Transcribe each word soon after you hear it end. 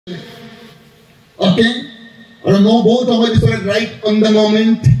Okay? আৰু মই বহুত সময় দিছো ৰাইট অন দ্য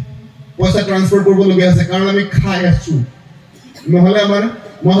মোমেন্ট পইচা ট্ৰান্সফাৰ কৰিব লগা আছে কাৰণ আমি খাই আছো নহলে আমাৰ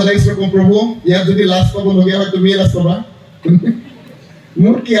মই সদায় ঈশ্বৰ কম প্ৰভু ইয়াত যদি লাজ পাব লগা হয় তুমি লাজ পাবা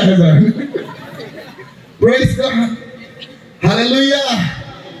মোৰ কি আছে জানো praise God hallelujah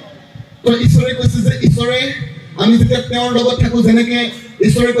তো ঈশ্বৰে কৈছে যে ঈশ্বৰে আমি যেতিয়া তেওঁৰ লগত থাকো যেনেকে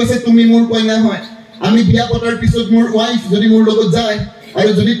ঈশ্বৰে কৈছে তুমি মোৰ কইনা হয় আমি বিয়া পতাৰ পিছত মোৰ ওয়াইফ যদি মোৰ লগত যায় আৰু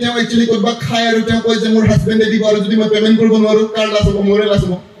যদি তেওঁ একচুয়ালি কৰবা খায় আৰু তেওঁ কয় যে মোৰ হাজবেণ্ডে দিব আৰু যদি মই পেমেন্ট কৰিব নোৱাৰো কাৰ লাজ হ'ব মোৰে লাজ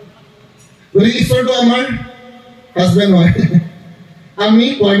হ'ব যদি ঈশ্বৰটো আমাৰ হাজবেণ্ড হয় আমি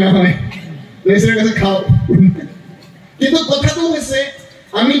কইনা হয় ঈশ্বৰে কৈছে খাও কিন্তু কথাটো হৈছে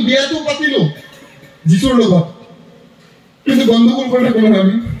আমি বিয়াটো পাতিলো যিশুৰ লগত কিন্তু গণ্ডগোল কৰি থাকো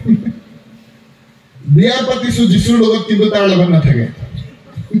আমি বিয়া পাতিছো যিশুৰ লগত কিন্তু তাৰ লগত নাথাকে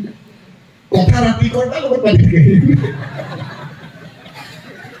কথা ৰাতি কৰবা লগত পাতি থাকে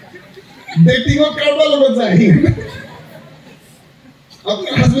ডেটিঙত কাৰোবাৰ লগত যায়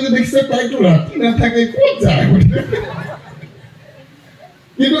আপোনাৰ হাজবেণ্ডে দেখিছে তাইতো ৰাতি নাথাকে ক'ত যায়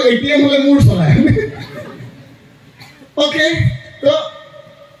কিন্তু এটিএম হলে মোৰ চলায় ওকে তো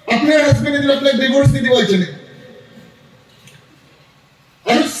আপনাৰ হাজবেন্ড যদি আপনাৰ ডিভোৰ্স দিতে বলছেন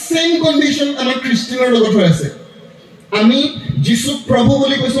আৰু সেম কন্ডিশন আমাৰ খ্ৰীষ্টানৰ লগত হৈ আছে আমি যিশু প্ৰভু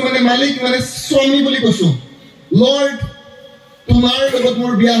বুলি কৈছো মানে মালিক মানে স্বামী বুলি কৈছো লৰ্ড তোমাৰ লগত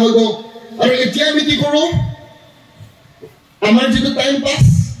মোৰ বিয়া হৈ গ'ল আৰু এতিয়া আমি কি কৰো আমাৰ যিটো টাইম পাছ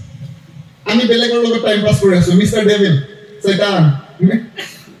আমি বেলেগৰ লগত টাইম পাছ কৰি আছো মিস্টাৰ ডেভিল শয়তান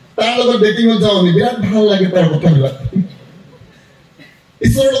তাৰ লগত ডেটিঙত যাওঁ আমি বিৰাট ভাল লাগে তাৰ কথাবিলাক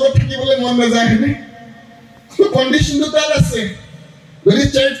ঈশ্বৰৰ লগত থাকিবলৈ মন নাযায় হয়নে তো কন্ডিশনটো তাত আছে যদি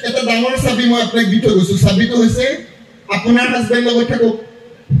চাৰ্চ এটা ডাঙৰ চাবি মই আপোনাক দি থৈ গৈছো চাবিটো হৈছে আপোনাৰ হাজবেণ্ড লগত থাকক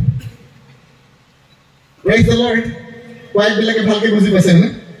প্ৰেইজ দ্য লৰ্ড ওয়াইফ বিলাকে ভালকে বুজি পাইছে নে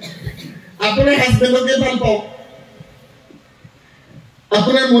আপোনাৰ হাজবেণ্ডকে ভাল পাও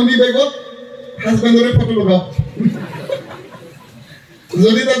আপোনাৰ মনি বেগত হাজবেণ্ডৰে ফটো লগাওক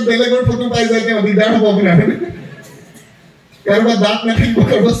যদি তাত বেলেগৰ ফটো পাই যায় তেতিয়া দিগদাৰ হ'ব আপোনাৰ কাৰোবাৰ দাঁত নাথাকিব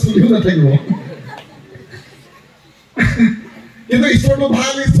কাৰোবাৰ চুলিও নাথাকিব কিন্তু ঈশ্বৰটো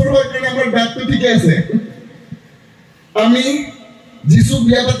ভাল ঈশ্বৰ হয় কাৰণে আমাৰ দাঁতটো ঠিকে আছে আমি যিশু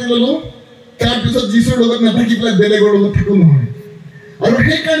বিয়া পাতি ললো তাৰপিছত যিশুৰ লগত নাথাকি পেলাই বেলেগৰ লগত থাকো নহয় আৰু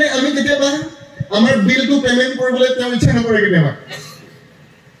সেইকাৰণে আমি কেতিয়াবা আমাৰ বিলটো পেমেন্ট কৰিবলৈ তেওঁ ইচ্ছা নকৰে কেতিয়াবা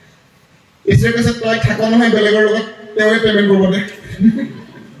ঈশ্বৰে কৈছে তই থাক নহয় বেলেগৰ লগত তেওঁৱে পেমেন্ট কৰিব দে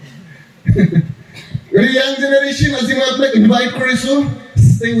Very young generation, as you might like, invite Kristo,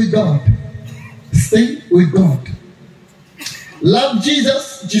 stay with God. Stay with God. Love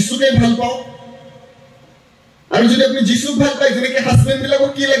Jesus. Jesus ke bhal pao. Aru jodi apni Jesus bhal pai, jene ke husband bila ko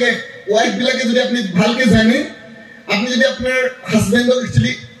ki lage, wife bila ke jodi apni bhal ke jane, apni jodi apnar husband ko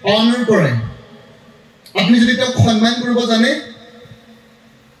actually honor kore. Apni jodi ta khonman koribo jane,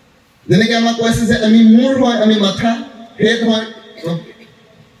 jene ke amak koise je ami mur hoy, ami matha, head hoy.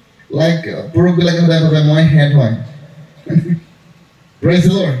 Like puruk bilake hoda bhabe moi head hoy praise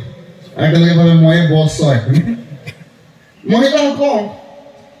the lord aga lage bhabe moi boss hoy mohila hoko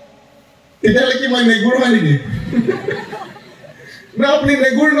titale ki moi negur hoy niki na apni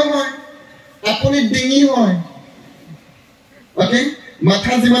negur no hoy apni dingi hoy okay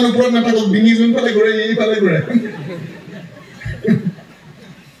matha jiman upor na thakok dingi jun phale gore ei phale gore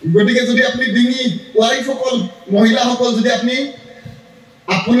gotike jodi apni dingi wife hokol mohila hokol jodi apni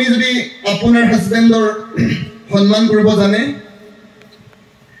আপুনি যদি আপোনাৰ হাজবেণ্ডৰ সন্মান কৰিব জানে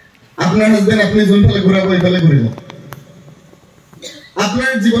আপোনাৰ husband আপুনি যোনফালে ঘূৰাব এইফালে ঘূৰিব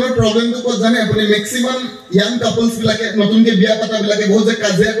আপোনাৰ জীৱনৰ প্ৰবলেমটো ক'ত জানে আপুনি মেক্সিমাম ইয়াং কাপলছ বিলাকে নতুনকে বিয়া পাতা বিলাকে বহুত যে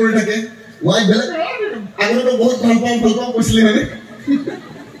কাজিয়া কৰি থাকে ওয়াইফ বিলাক আগতে বহুত ভাল পাওঁ কৈছিলে মানে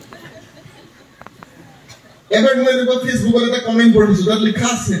এবাৰ মই ফেচবুকত এটা কমেন্ট পঢ়িছো তাত লিখা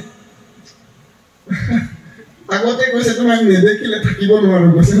আছে আগতে কৈছে তোমাক নেদেখিলে থাকিব নোৱাৰো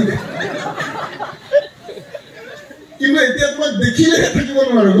কৈছে কিন্তু এতিয়া তোমাক দেখিলে থাকিব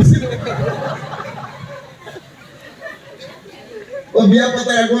নোৱাৰো কৈছে ও বিয়া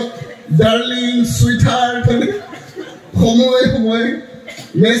পাতাৰ আগত ডাৰ্লিং সুইটহাৰ্ট সময়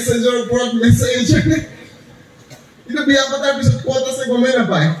মেছেজৰ ওপৰত মেছেজ কিন্তু বিয়া পাতাৰ পিছত ক'ত আছে গমেই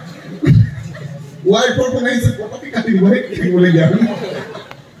নাপায় ৱাইফৰ ফোন আহিছে পটকে কাটি দিব থাকিবলগীয়া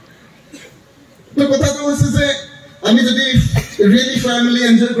তো কথাটো হৈছে যে আমি যদি ৰিয়েলি ফ্যামিলি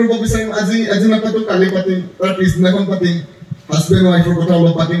এনজয় কৰিব বিচাৰিম আজি নাপাতো কালি পাতিম তাৰ পিছদিনাখন পাতিম হাজবেণ্ড ৱাইফৰ কথা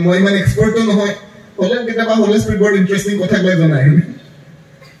অলপ পাতিম মই ইমান এক্সপাৰ্টো নহয় হ'লেও কেতিয়াবা হোলি স্পিৰিট বৰ ইণ্টাৰেষ্টিং কথাবিলাক জনায়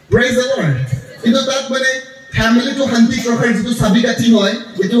প্ৰেইজ দ্য লৰ্ড কিন্তু তাত মানে ফ্যামিলিটো শান্তি ৰখাৰ যিটো চাবিকাঠি হয়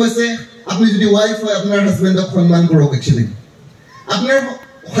এইটো হৈছে আপুনি যদি ৱাইফ হয় আপোনাৰ হাজবেণ্ডক সন্মান কৰক একচুৱেলি আপোনাৰ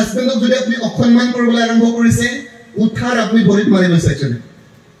হাজবেণ্ডক যদি আপুনি অসন্মান কৰিবলৈ আৰম্ভ কৰিছে উঠাৰ আপুনি ভৰিত মাৰি লৈছে একচুৱেলি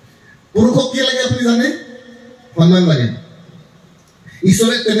পুৰুষক কি লাগে আপুনি জানে সন্মান লাগে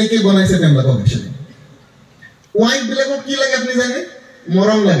ঈশ্বৰে তেনেকৈ বনাইছে তেওঁলোকক একচুৱেলি ৱাইফ বিলাকক কি লাগে আপুনি জানে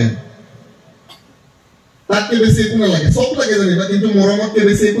মৰম লাগে তাতকৈ বেছি একো নালাগে চব লাগে জানিবা কিন্তু মৰমতকৈ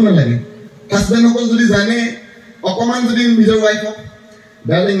বেছি একো নালাগে হাজবেণ্ডসকল যদি জানে অকণমান যদি নিজৰ ৱাইফক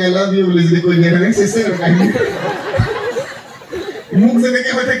ডাৰ্লিং আই লাভ ইউ বুলি যদি কৈ দিয়ে থাকে চেছে মুখ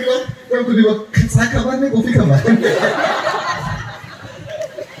যেনেকৈ হৈ থাকিব তেওঁ সুধিব চাহ খাবা নে কফি খাবা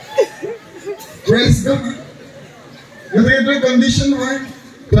Praise God. Gotike এইটো কণ্ডিশ্যন হয়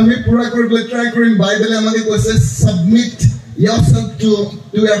আমি পুৰা কৰিবলৈ ট্ৰাই কৰিম বাইবেলে আমাকে কৈছে submit yourself to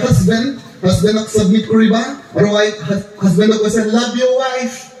your husband হাজবেণ্ডক submit কৰিবা আৰু হাজবেণ্ডক কৈছে love your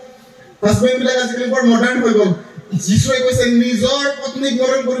wife হাজবেণ্ড বিলাক আজিকালি বৰ মডাৰ্ণ হৈ গ'ল যিশুৱে কৈছে নিজৰ পত্নীক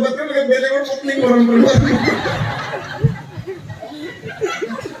মৰম কৰিবা তেওঁলোকে বেলেগৰ পত্নীক মৰম কৰিবা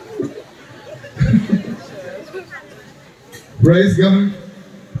Praise God.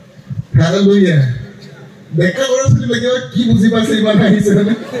 Hallelujah. দেখা গৰছলি লাগিব কি বুজি পাইছে ইমান আহিছে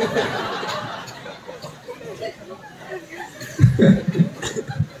মানে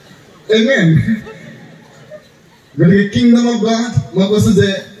Amen. The kingdom of God, মই কৈছো যে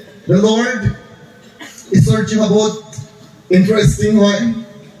the Lord is searching about interesting হয়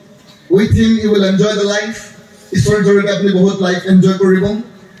with him you will enjoy the life ঈশ্বৰৰ জৰিয়তে আপুনি বহুত লাইফ এনজয় কৰিব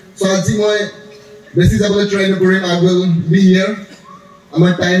so আজি মই বেছি যাবলৈ ট্ৰাই নকৰিম I will be here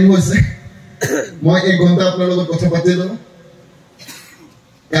আমাৰ টাইম হৈছে মই এক ঘণ্টা আপোনাৰ লগত কথা পাতিলো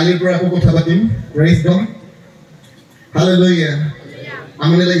কালিৰ পৰা আকৌ কথা পাতিম praise God hallelujah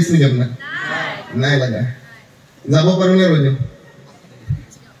আমনি লাগিছে নেকি আপোনাৰ নাই লাগা যাব পাৰো নে ৰ'জ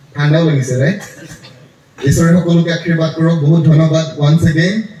ঠাণ্ডাও লাগিছে ৰাইট ঈশ্বৰে সকলোকে আশীৰ্বাদ কৰক বহুত ধন্যবাদ once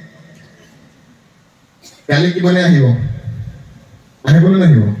again কালি কিমানে আহিব আহিব নে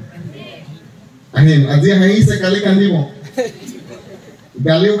নাহিব আহিম আজি হাঁহিছে কালি কান্দিব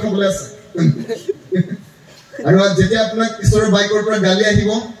গালিও খাবলৈ আছে আৰু যেতিয়া আপোনাক ঈশ্বৰৰ বাইকৰ পৰা গালি আহিব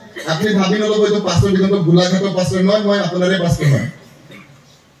আপুনি ভাবি নল'ব এইটো পাছৰ দিনত গোলাঘাটৰ পাছৰ নহয় মই আপোনাৰে পাছৰ হয়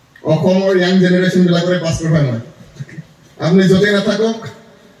অসমৰ ইয়াং জেনেৰেশ্যন বিলাকৰে পাছৰ হয় মই আপুনি য'তে নাথাকক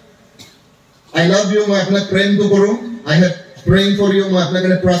I love you মই আপোনাক প্ৰেমটো কৰোঁ I have praying for you মই আপোনাৰ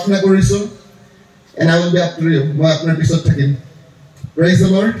কাৰণে প্ৰাৰ্থনা কৰিছোঁ and I will be up to you মই আপোনাৰ পিছত থাকিম praise the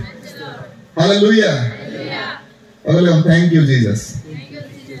Lord hallelujah hallelujah thank you Jesus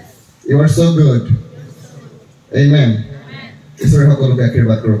you are so good amen ঈশ্বৰে সকলোকে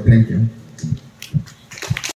আশীৰ্বাদ কৰক thank you